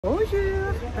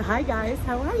Bonjour! Hi guys,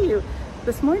 how are you?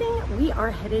 This morning we are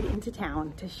headed into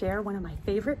town to share one of my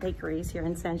favorite bakeries here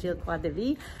in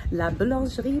Saint-Gilles-sur-Vie, La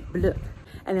Boulangerie Bleue.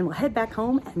 And then we'll head back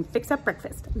home and fix up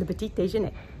breakfast, le Petit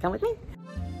Dejeuner. Come with me.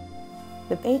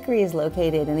 The bakery is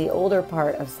located in the older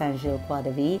part of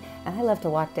Saint-Gilles-sur-Vie, and I love to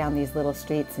walk down these little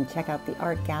streets and check out the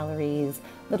art galleries,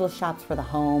 little shops for the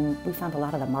home. We found a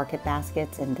lot of the market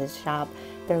baskets in this shop.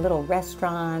 There are little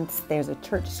restaurants, there's a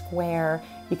church square.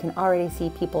 You can already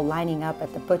see people lining up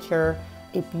at the butcher.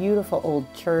 A beautiful old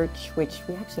church, which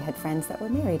we actually had friends that were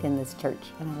married in this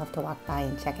church, and I love to walk by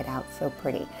and check it out, so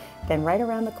pretty. Then right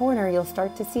around the corner, you'll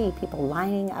start to see people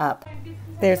lining up.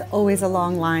 There's always a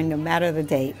long line, no matter the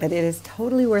date, but it is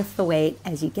totally worth the wait.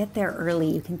 As you get there early,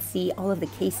 you can see all of the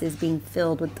cases being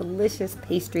filled with delicious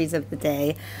pastries of the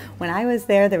day. When I was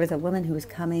there was a woman who was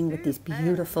coming with these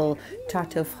beautiful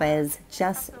tarte aux fraises,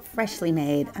 just freshly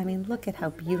made. I mean, look at how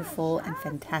beautiful and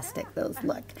fantastic those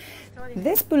look.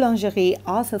 This boulangerie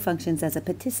also functions as a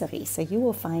patisserie, so you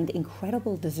will find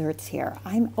incredible desserts here.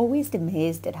 I'm always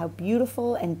amazed at how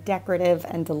beautiful and decorative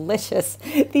and delicious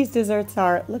these desserts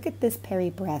are. Look at this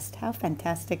Paris breast. How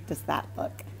fantastic does that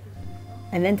look?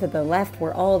 And then to the left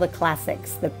were all the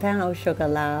classics, the pain au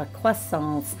chocolat,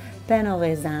 croissants, pain au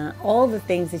raisin, all the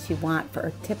things that you want for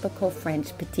a typical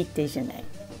French petit déjeuner.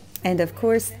 And of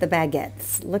course, the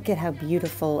baguettes. Look at how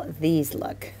beautiful these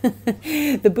look.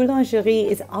 The boulangerie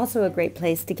is also a great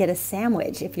place to get a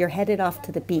sandwich if you're headed off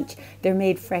to the beach. They're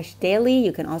made fresh daily.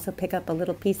 You can also pick up a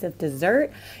little piece of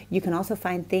dessert. You can also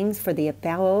find things for the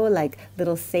apéro, like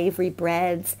little savory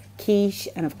breads, quiche,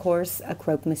 and of course, a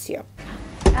croque-monsieur.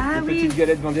 Petite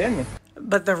galette vendéenne.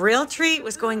 But the real treat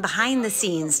was going behind the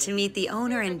scenes to meet the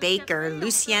owner and baker,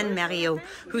 Lucien Mariot,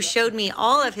 who showed me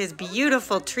all of his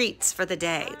beautiful treats for the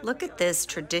day. Look at this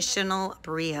traditional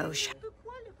brioche.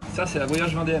 Ça, c'est la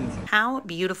brioche vendéenne. How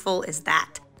beautiful is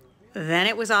that? Then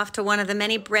it was off to one of the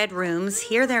many bread rooms.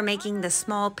 Here they're making the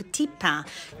small petit pain,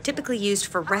 typically used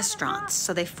for restaurants.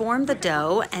 So they form the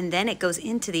dough and then it goes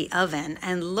into the oven.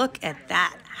 And look at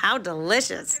that, how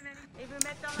delicious.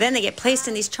 Then they get placed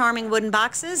in these charming wooden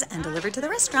boxes and delivered to the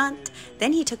restaurant.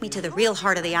 Then he took me to the real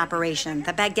heart of the operation,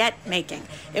 the baguette making.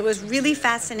 It was really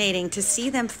fascinating to see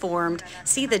them formed,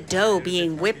 see the dough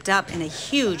being whipped up in a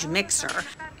huge mixer.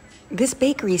 This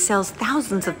bakery sells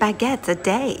thousands of baguettes a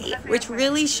day, which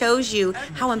really shows you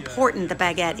how important the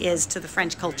baguette is to the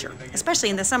French culture, especially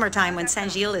in the summertime when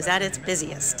Saint-Gilles is at its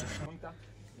busiest.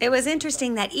 It was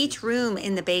interesting that each room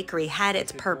in the bakery had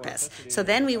its purpose. So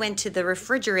then we went to the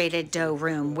refrigerated dough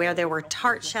room where there were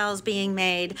tart shells being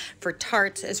made for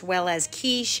tarts as well as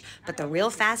quiche. But the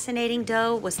real fascinating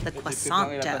dough was the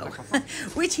croissant dough,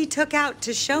 which he took out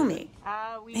to show me.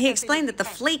 He explained that the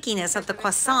flakiness of the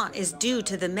croissant is due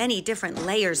to the many different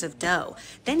layers of dough.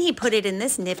 Then he put it in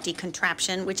this nifty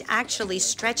contraption, which actually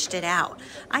stretched it out.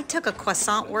 I took a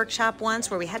croissant workshop once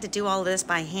where we had to do all this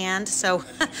by hand, so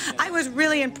I was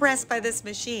really impressed by this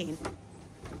machine.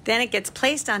 Then it gets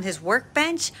placed on his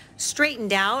workbench,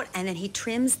 straightened out, and then he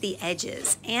trims the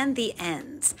edges and the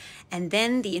ends. And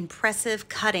then the impressive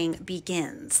cutting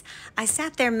begins. I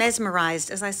sat there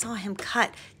mesmerized as I saw him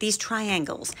cut these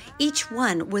triangles. Each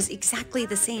one was exactly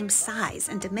the same size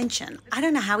and dimension. I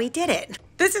don't know how he did it.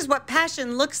 This is what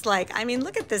passion looks like. I mean,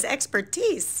 look at this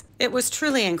expertise. It was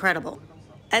truly incredible.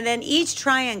 And then each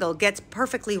triangle gets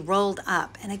perfectly rolled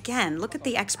up. And again, look at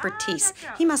the expertise.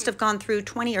 He must have gone through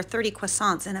 20 or 30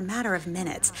 croissants in a matter of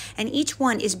minutes. And each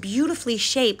one is beautifully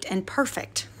shaped and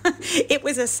perfect. It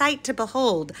was a sight to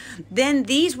behold. Then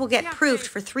these will get proofed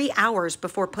for 3 hours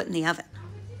before put in the oven.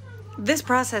 This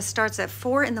process starts at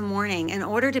 4 in the morning in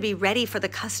order to be ready for the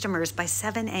customers by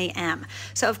 7 a.m.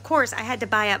 So of course I had to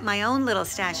buy up my own little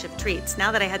stash of treats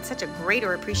now that I had such a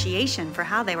greater appreciation for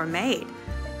how they were made.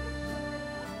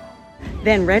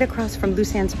 Then right across from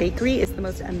Lucien's Bakery is the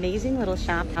most amazing little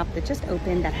shop that just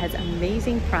opened that has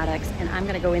amazing products, and I'm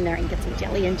gonna go in there and get some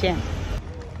jelly and jam.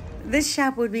 This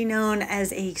shop would be known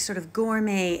as a sort of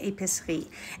gourmet épicerie,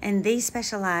 and they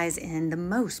specialize in the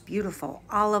most beautiful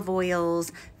olive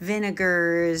oils,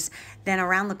 vinegars. Then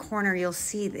around the corner, you'll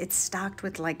see it's stocked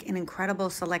with like an incredible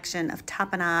selection of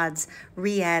tapenades,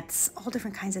 rillettes, all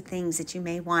different kinds of things that you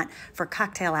may want for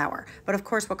cocktail hour. But of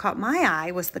course, what caught my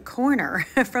eye was the corner.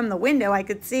 From the window, I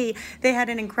could see they had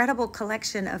an incredible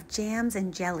collection of jams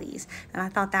and jellies, and I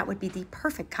thought that would be the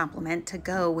perfect complement to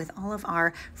go with all of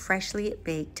our freshly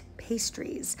baked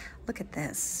pastries. Look at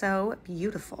this, so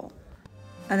beautiful.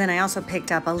 And then I also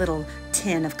picked up a little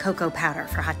tin of cocoa powder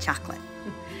for hot chocolate.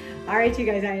 All right, you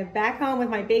guys, I am back home with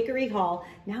my bakery haul.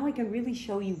 Now I can really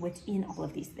show you what's in all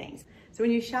of these things. So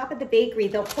when you shop at the bakery,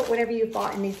 they'll put whatever you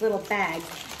bought in these little bags,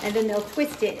 and then they'll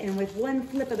twist it, and with one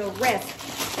flip of the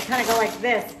wrist, they kind of go like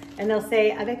this, and they'll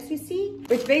say, avec souci,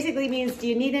 which basically means, do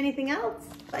you need anything else?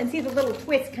 And see, the little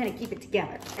twists kind of keep it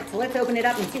together. So let's open it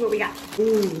up and see what we got.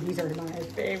 Ooh, these are my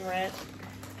favorite.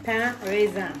 Pain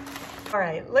raisin. All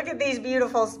right, look at these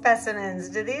beautiful specimens.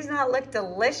 Do these not look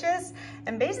delicious?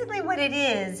 And basically what it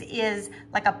is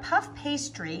like a puff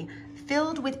pastry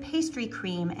filled with pastry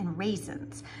cream and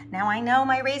raisins. Now I know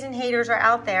my raisin haters are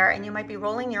out there and you might be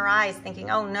rolling your eyes thinking,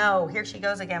 oh no, here she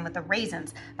goes again with the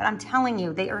raisins. But I'm telling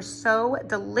you, they are so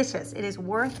delicious. It is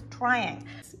worth trying.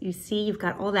 You see, you've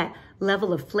got all that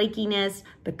level of flakiness,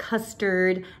 the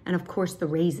custard, and of course the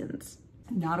raisins.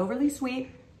 Not overly sweet,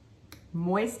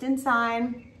 moist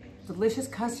inside, delicious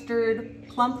custard,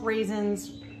 plump raisins,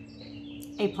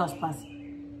 A++.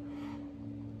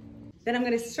 Then I'm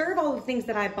gonna serve all the things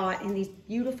that I bought in these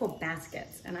beautiful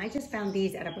baskets. And I just found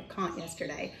these at a brocante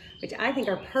yesterday, which I think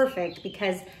are perfect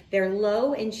because they're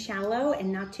low and shallow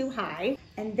and not too high.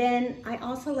 And then I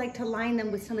also like to line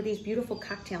them with some of these beautiful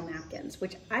cocktail napkins,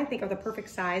 which I think are the perfect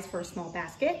size for a small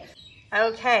basket.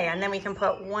 Okay, and then we can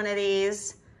put one of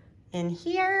these in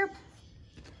here,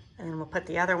 and then we'll put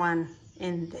the other one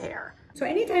in there. So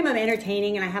anytime I'm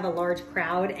entertaining and I have a large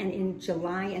crowd, and in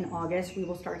July and August, we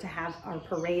will start to have our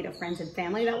parade of friends and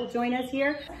family that will join us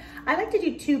here. I like to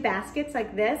do 2 baskets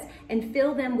like this and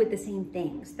fill them with the same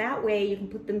things. That way you can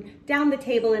put them down the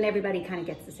table and everybody kind of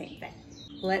gets the same thing.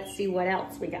 Let's see what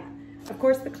else we got. Of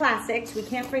course, the classics, we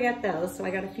can't forget those. So I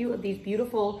got a few of these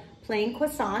beautiful plain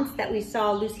croissants that we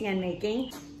saw Lucienne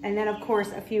making. And then of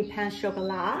course, a few pain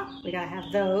chocolat. We gotta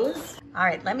have those. All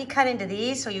right, let me cut into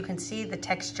these so you can see the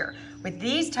texture. With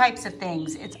these types of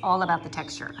things, it's all about the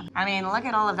texture. I mean, look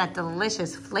at all of that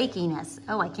delicious flakiness.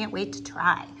 Oh, I can't wait to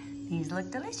try. These look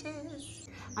delicious.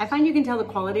 I find you can tell the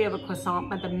quality of a croissant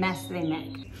by the mess they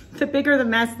make. The bigger the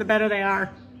mess, the better they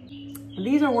are. And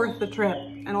these are worth the trip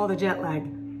and all the jet lag.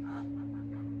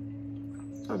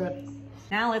 So good.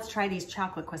 Now let's try these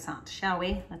chocolate croissants, shall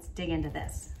we? Let's dig into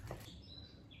this.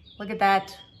 Look at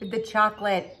that with the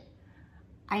chocolate.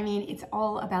 I mean, it's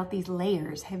all about these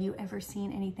layers. Have you ever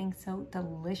seen anything so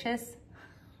delicious?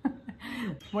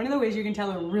 One of the ways you can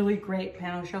tell a really great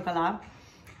pain au chocolat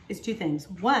is 2 things.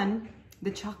 One,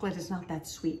 the chocolate is not that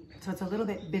sweet. So it's a little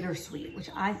bit bittersweet, which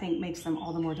I think makes them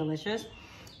all the more delicious.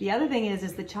 The other thing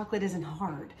is the chocolate isn't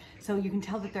hard. So you can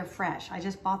tell that they're fresh. I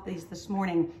just bought these this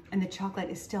morning and the chocolate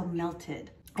is still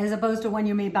melted, as opposed to one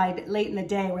you may buy late in the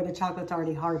day where the chocolate's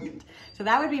already hardened. So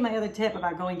that would be my other tip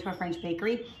about going to a French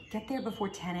bakery. Get there before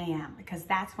 10 a.m. because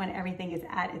that's when everything is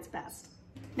at its best.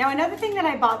 Now, another thing that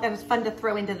I bought that was fun to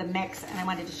throw into the mix, and I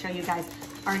wanted to show you guys,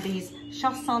 are these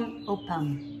chaussons aux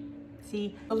pommes.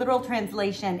 See, the literal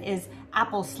translation is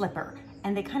apple slipper.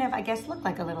 And they kind of, I guess, look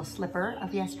like a little slipper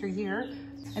of yesteryear.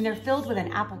 And they're filled with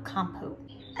an apple compote.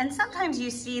 And sometimes you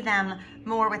see them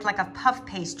more with like a puff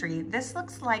pastry. This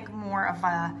looks like more of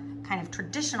a kind of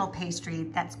traditional pastry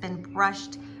that's been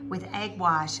brushed with egg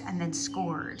wash and then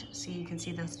scored. So you can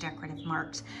see those decorative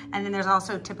marks. And then there's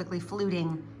also typically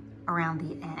fluting around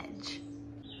the edge.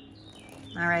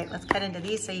 All right, let's cut into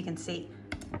these so you can see.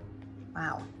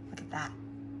 Wow, look at that.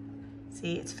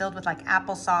 See, it's filled with like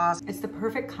applesauce. It's the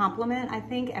perfect complement, I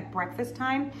think, at breakfast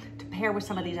time to pair with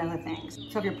some of these other things.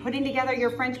 So if you're putting together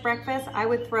your French breakfast, I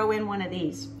would throw in one of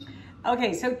these.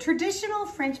 Okay, so traditional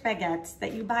French baguettes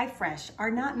that you buy fresh are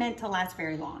not meant to last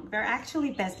very long. They're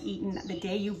actually best eaten the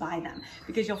day you buy them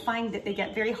because you'll find that they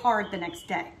get very hard the next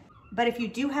day. But if you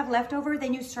do have leftover,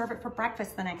 then you serve it for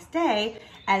breakfast the next day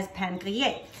as pain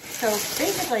grillé. So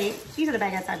basically, these are the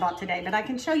baguettes I bought today, but I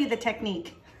can show you the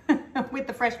technique with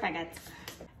the fresh baguettes.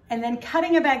 And then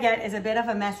cutting a baguette is a bit of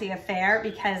a messy affair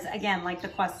because, again, like the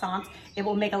croissants, it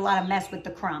will make a lot of mess with the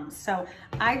crumbs. So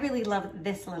I really love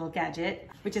this little gadget,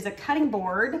 which is a cutting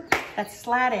board that's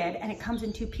slatted and it comes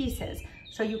in 2 pieces.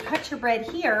 So you cut your bread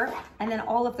here and then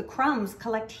all of the crumbs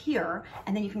collect here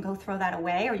and then you can go throw that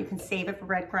away or you can save it for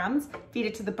breadcrumbs, feed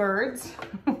it to the birds,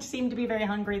 which seem to be very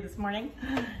hungry this morning.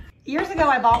 Years ago,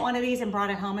 I bought one of these and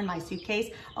brought it home in my suitcase,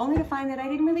 only to find that I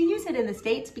didn't really use it in the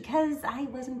States because I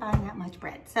wasn't buying that much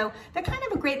bread. So they're kind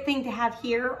of a great thing to have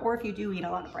here, or if you do eat a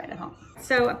lot of bread at home.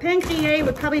 So a pain grillé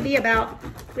would probably be about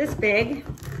this big,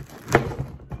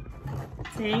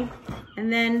 see?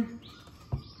 And then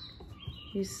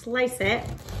you slice it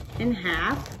in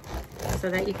half so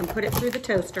that you can put it through the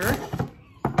toaster,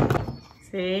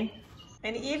 see?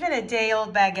 And even a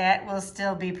day-old baguette will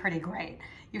still be pretty great.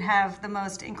 You have the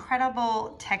most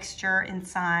incredible texture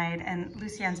inside, and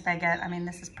Lucienne's baguette, I mean,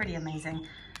 this is pretty amazing.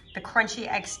 the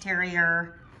crunchy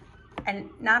exterior. And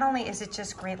not only is it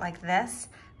just great like this,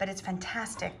 but it's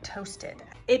fantastic toasted.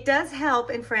 It does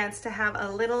help in France to have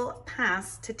a little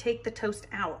pass to take the toast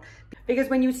out, because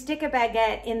when you stick a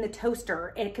baguette in the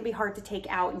toaster, it can be hard to take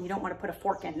out and you don't want to put a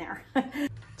fork in there.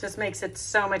 Just makes it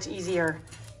so much easier.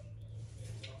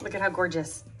 Look at how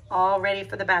gorgeous. All ready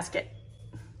for the basket.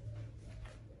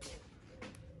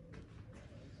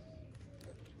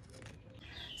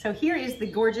 So here is the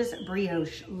gorgeous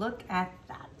brioche. Look at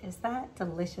that. Is that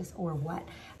delicious or what?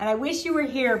 And I wish you were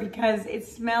here because it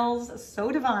smells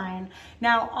so divine.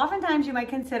 Now, oftentimes you might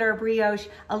consider a brioche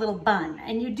a little bun,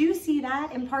 and you do see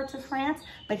that in parts of France,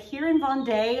 but here in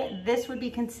Vendée, this would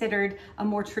be considered a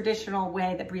more traditional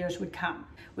way that brioche would come,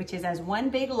 which is as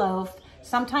one big loaf,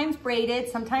 sometimes braided,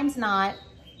 sometimes not.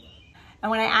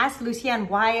 And when I asked Lucien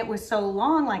why it was so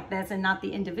long like this and not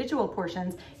the individual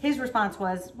portions, his response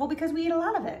was, well, because we eat a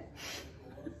lot of it.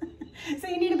 So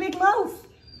you need a big loaf.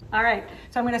 All right,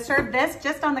 so I'm gonna serve this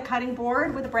just on the cutting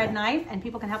board with a bread knife, and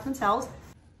people can help themselves.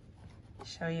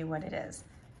 Show you what it is.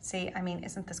 See, I mean,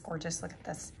 isn't this gorgeous? Look at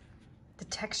this. The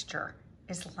texture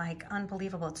is like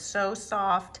unbelievable. It's so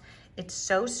soft. It's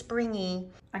so springy.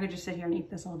 I could just sit here and eat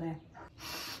this all day.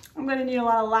 I'm gonna need a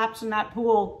lot of laps in that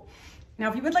pool. Now,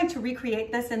 if you would like to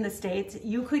recreate this in the States,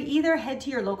 you could either head to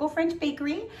your local French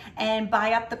bakery and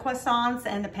buy up the croissants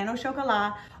and the pain au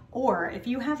chocolat, or if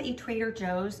you have a Trader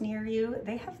Joe's near you,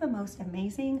 they have the most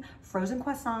amazing frozen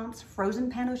croissants,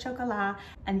 frozen pain au chocolat,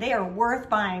 and they are worth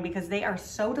buying because they are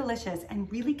so delicious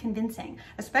and really convincing,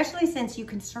 especially since you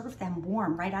can serve them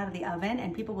warm right out of the oven,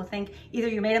 and people will think either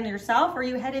you made them yourself or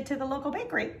you headed to the local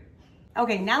bakery.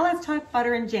 Okay, now let's talk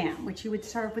butter and jam, which you would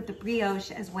serve with the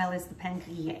brioche as well as the pain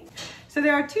grillé. So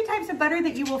there are two types of butter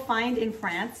that you will find in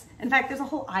France. In fact, there's a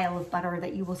whole aisle of butter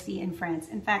that you will see in France.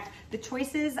 In fact, the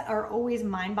choices are always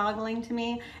mind-boggling to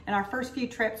me. In our first few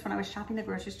trips when I was shopping at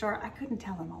the grocery store, I couldn't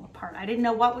tell them all apart. I didn't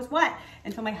know what was what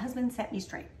until my husband set me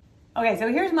straight. Okay, so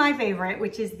here's my favorite,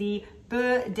 which is the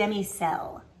beurre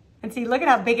demi-sel. And see, look at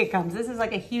how big it comes. This is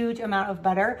like a huge amount of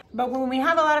butter. But when we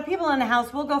have a lot of people in the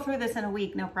house, we'll go through this in a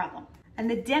week, no problem. And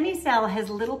the demi-sel has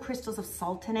little crystals of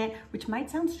salt in it, which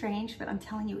might sound strange, but I'm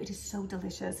telling you, it is so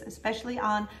delicious, especially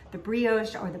on the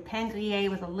brioche or the pain grillé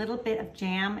with a little bit of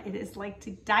jam. It is like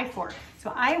to die for.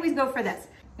 So I always go for this.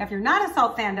 Now, if you're not a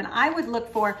salt fan, then I would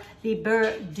look for the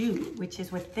beurre doux, which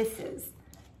is what this is.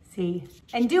 See?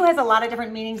 And doux has a lot of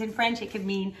different meanings in French. It could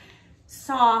mean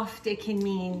soft, it can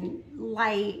mean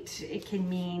light, it can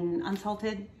mean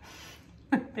unsalted,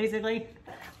 basically.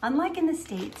 Unlike in the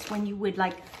States, when you would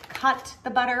like cut the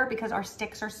butter because our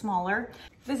sticks are smaller.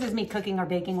 This is me cooking or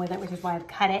baking with it, which is why I've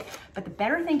cut it. But the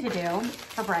better thing to do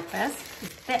for breakfast is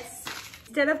this.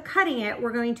 Instead of cutting it,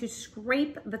 we're going to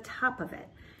scrape the top of it.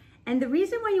 And the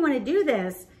reason why you want to do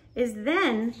this is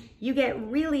then you get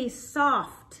really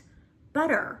soft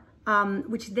butter,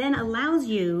 which then allows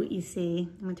you, you see,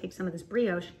 I'm gonna take some of this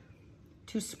brioche,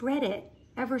 to spread it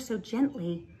ever so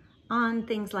gently on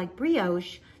things like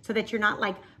brioche so that you're not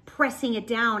like pressing it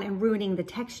down and ruining the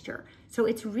texture. So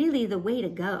it's really the way to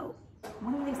go.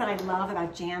 One of the things that I love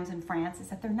about jams in France is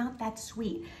that they're not that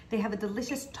sweet. They have a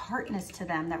delicious tartness to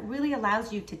them that really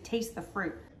allows you to taste the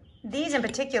fruit. These in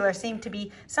particular seem to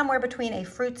be somewhere between a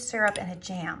fruit syrup and a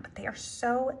jam, but they are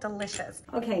so delicious.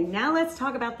 Okay, now let's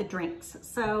talk about the drinks.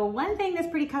 So one thing that's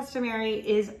pretty customary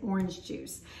is orange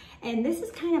juice. And this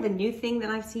is kind of a new thing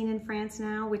that I've seen in France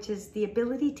now, which is the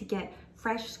ability to get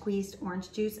fresh squeezed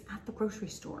orange juice at the grocery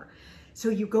store. So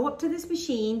you go up to this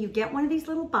machine, you get one of these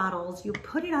little bottles, you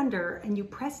put it under and you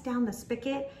press down the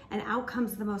spigot and out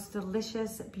comes the most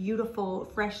delicious, beautiful,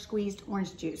 fresh squeezed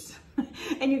orange juice.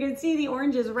 And you can see the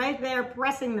oranges right there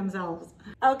pressing themselves.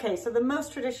 Okay, so the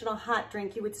most traditional hot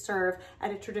drink you would serve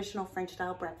at a traditional French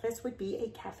style breakfast would be a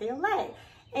café au lait.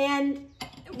 And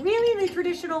really the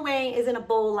traditional way is in a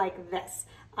bowl like this.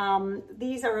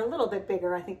 These are a little bit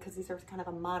bigger, I think, because these are kind of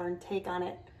a modern take on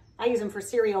it. I use them for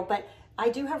cereal, but I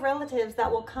do have relatives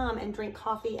that will come and drink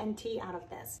coffee and tea out of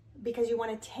this because you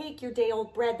want to take your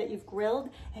day-old bread that you've grilled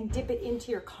and dip it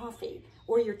into your coffee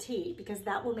or your tea because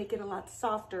that will make it a lot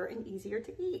softer and easier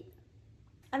to eat.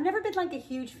 I've never been like a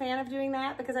huge fan of doing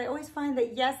that because I always find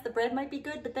that yes, the bread might be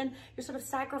good, but then you're sort of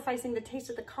sacrificing the taste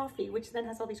of the coffee, which then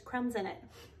has all these crumbs in it.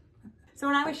 So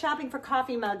when I was shopping for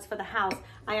coffee mugs for the house,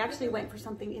 I actually went for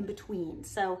something in between.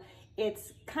 So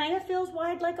it's kind of feels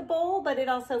wide like a bowl, but it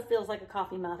also feels like a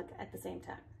coffee mug at the same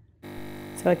time.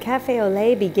 So a café au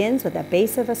lait begins with a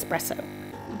base of espresso.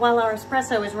 While our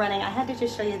espresso is running, I had to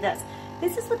just show you this.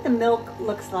 This is what the milk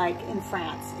looks like in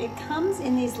France. It comes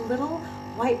in these little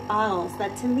white bottles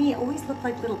that to me always look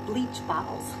like little bleach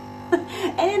bottles.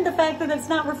 and the fact that it's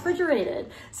not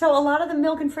refrigerated. So a lot of the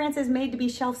milk in France is made to be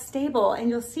shelf stable, and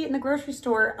you'll see it in the grocery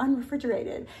store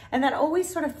unrefrigerated. And that always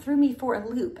sort of threw me for a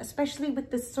loop, especially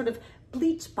with this sort of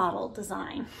bleach bottle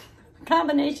design.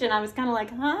 Combination, I was kind of like,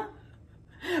 huh?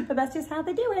 But that's just how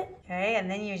they do it. Okay, and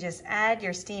then you just add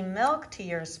your steamed milk to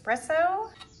your espresso.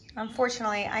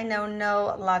 Unfortunately, I know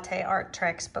no latte art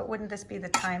tricks, but wouldn't this be the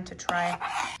time to try?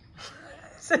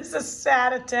 This is a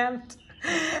sad attempt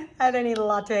at any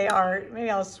latte art. Maybe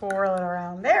I'll swirl it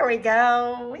around. There we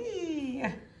go. Whee!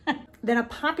 Then a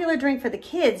popular drink for the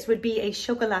kids would be a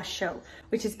chocolat chaud,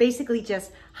 which is basically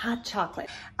just hot chocolate.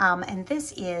 And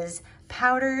this is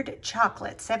powdered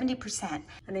chocolate, 70%. And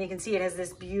then you can see it has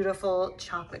this beautiful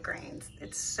chocolate grains.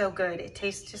 It's so good. It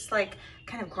tastes just like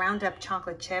kind of ground up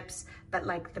chocolate chips, but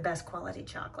like the best quality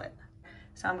chocolate.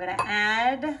 So I'm gonna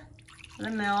add the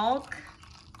milk,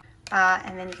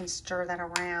 and then you can stir that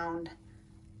around,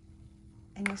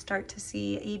 and you'll start to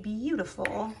see a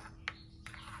beautiful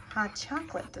hot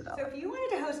chocolate develop. So if you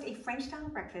wanted to host a French style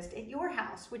breakfast at your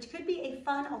house, which could be a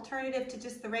fun alternative to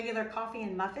just the regular coffee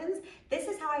and muffins, this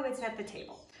is how I would set the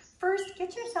table. First,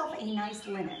 get yourself a nice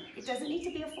linen. It doesn't need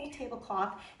to be a full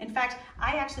tablecloth. In fact,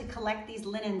 I actually collect these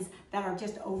linens that are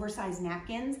just oversized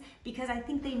napkins because I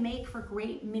think they make for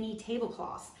great mini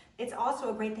tablecloths. It's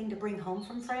also a great thing to bring home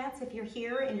from France if you're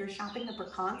here and you're shopping the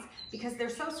brocants, because they're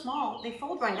so small, they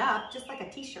fold right up just like a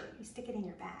t-shirt. You stick it in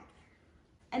your bag.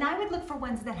 And I would look for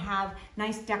ones that have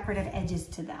nice decorative edges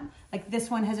to them. Like this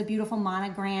one has a beautiful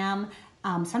monogram.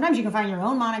 Sometimes you can find your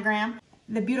own monogram.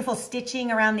 The beautiful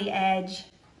stitching around the edge.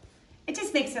 It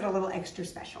just makes it a little extra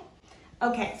special.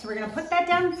 Okay, so we're gonna put that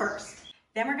down first.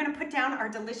 Then we're gonna put down our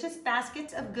delicious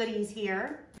baskets of goodies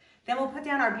here. Then we'll put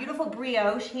down our beautiful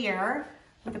brioche here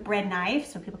with a bread knife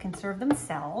so people can serve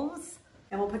themselves.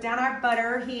 Then we'll put down our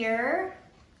butter here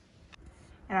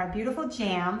and our beautiful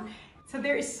jam. So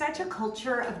there is such a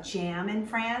culture of jam in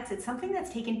France. It's something that's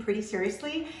taken pretty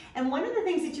seriously. And one of the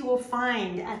things that you will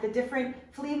find at the different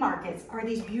flea markets are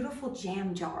these beautiful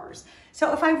jam jars.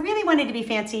 So if I really wanted to be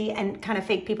fancy and kind of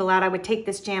fake people out, I would take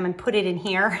this jam and put it in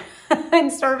here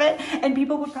and serve it. And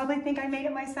people would probably think I made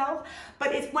it myself.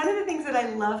 But it's one of the things that I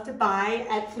love to buy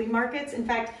at flea markets. In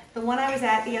fact, the one I was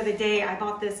at the other day, I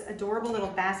bought this adorable little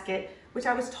basket, which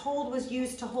I was told was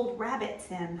used to hold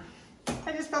rabbits in.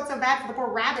 I just felt so bad for the poor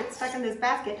rabbit stuck in this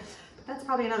basket. But that's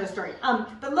probably another story.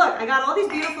 But look, I got all these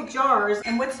beautiful jars,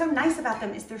 and what's so nice about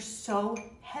them is they're so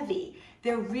heavy.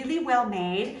 They're really well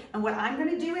made, and what I'm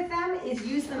gonna do with them is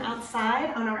use them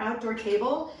outside on our outdoor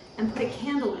table and put a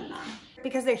candle in them.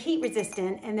 Because they're heat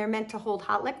resistant and they're meant to hold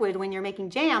hot liquid when you're making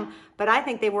jam, but I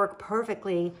think they work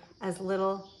perfectly as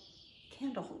little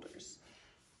candle holders.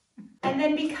 And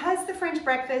then because the French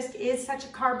breakfast is such a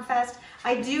carb fest,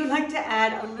 I do like to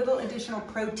add a little additional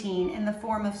protein in the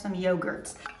form of some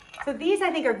yogurts. So these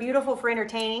I think are beautiful for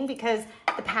entertaining because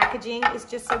the packaging is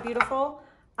just so beautiful.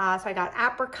 So I got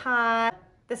apricot.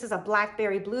 This is a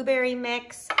blackberry blueberry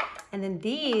mix. And then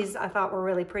these I thought were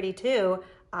really pretty too.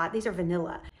 These are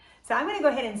vanilla. So I'm gonna go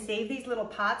ahead and save these little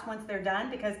pots once they're done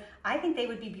because I think they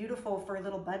would be beautiful for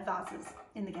little bud vases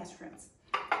in the guest rooms.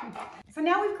 So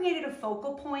now we've created a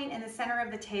focal point in the center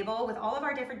of the table with all of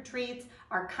our different treats,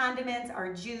 our condiments,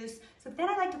 our juice. So then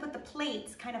I like to put the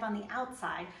plates kind of on the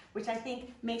outside, which I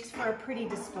think makes for a pretty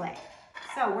display.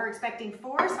 So we're expecting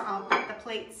 4, so I'll put the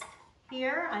plates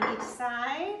here on each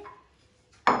side,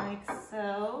 like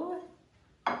so.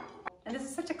 And this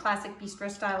is such a classic bistro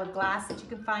style of glass that you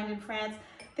can find in France.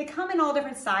 They come in all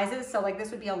different sizes, so like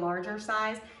this would be a larger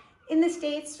size. In the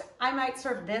States, I might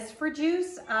serve this for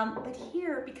juice, but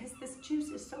here, because this juice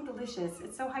is so delicious,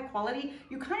 it's so high quality,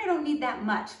 you kind of don't need that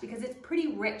much because it's pretty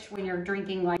rich when you're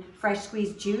drinking like fresh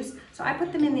squeezed juice. So I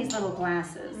put them in these little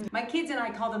glasses. My kids and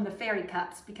I call them the fairy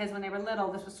cups because when they were little,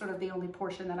 this was sort of the only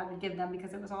portion that I would give them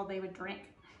because it was all they would drink.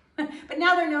 But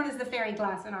now they're known as the fairy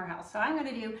glass in our house. So I'm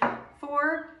gonna do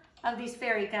 4 of these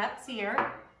fairy cups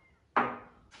here.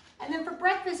 And then for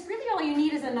breakfast, really all you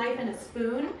need is a knife and a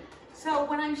spoon. So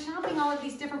when I'm shopping all of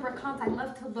these different brocants, I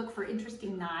love to look for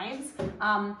interesting knives.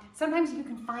 Sometimes you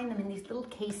can find them in these little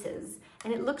cases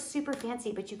and it looks super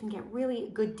fancy, but you can get really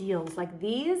good deals like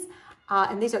these.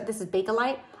 And this is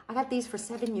Bakelite. I got these for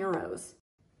 €7.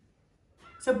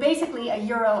 So basically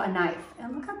 €1 a knife.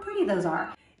 And look how pretty those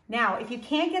are. Now, if you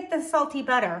can't get the salty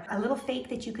butter, a little fake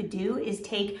that you could do is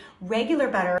take regular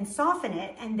butter and soften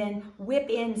it and then whip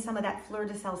in some of that fleur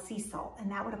de sel sea salt. And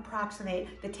that would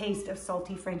approximate the taste of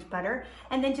salty French butter.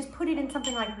 And then just put it in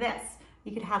something like this.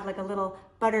 You could have like a little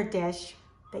butter dish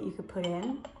that you could put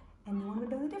in and no one would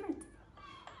know the difference.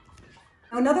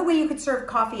 Another way you could serve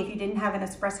coffee if you didn't have an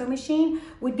espresso machine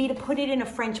would be to put it in a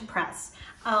French press.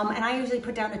 And I usually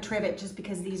put down a trivet just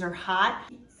because these are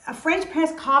hot. A French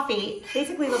press coffee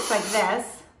basically looks like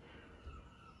this.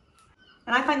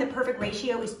 And I find the perfect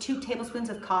ratio is 2 tablespoons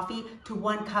of coffee to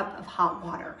 1 cup of hot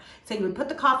water. So you would put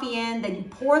the coffee in, then you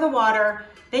pour the water,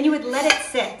 then you would let it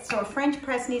sit. So a French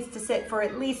press needs to sit for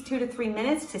at least 2 to 3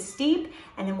 minutes to steep.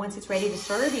 And then once it's ready to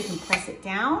serve, you can press it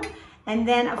down. And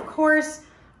then of course,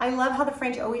 I love how the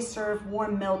French always serve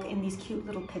warm milk in these cute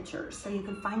little pitchers. So you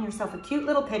can find yourself a cute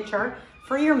little pitcher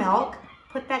for your milk,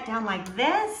 put that down like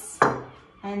this,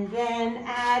 and then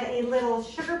add a little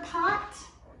sugar pot,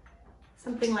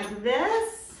 something like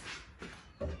this.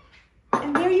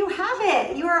 And there you have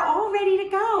it. You are all ready to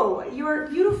go. Your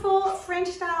beautiful French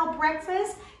style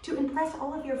breakfast to impress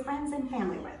all of your friends and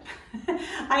family with.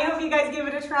 I hope you guys give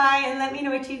it a try and let me know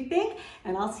what you think.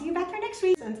 And I'll see you back here next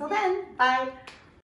week. Until then, bye.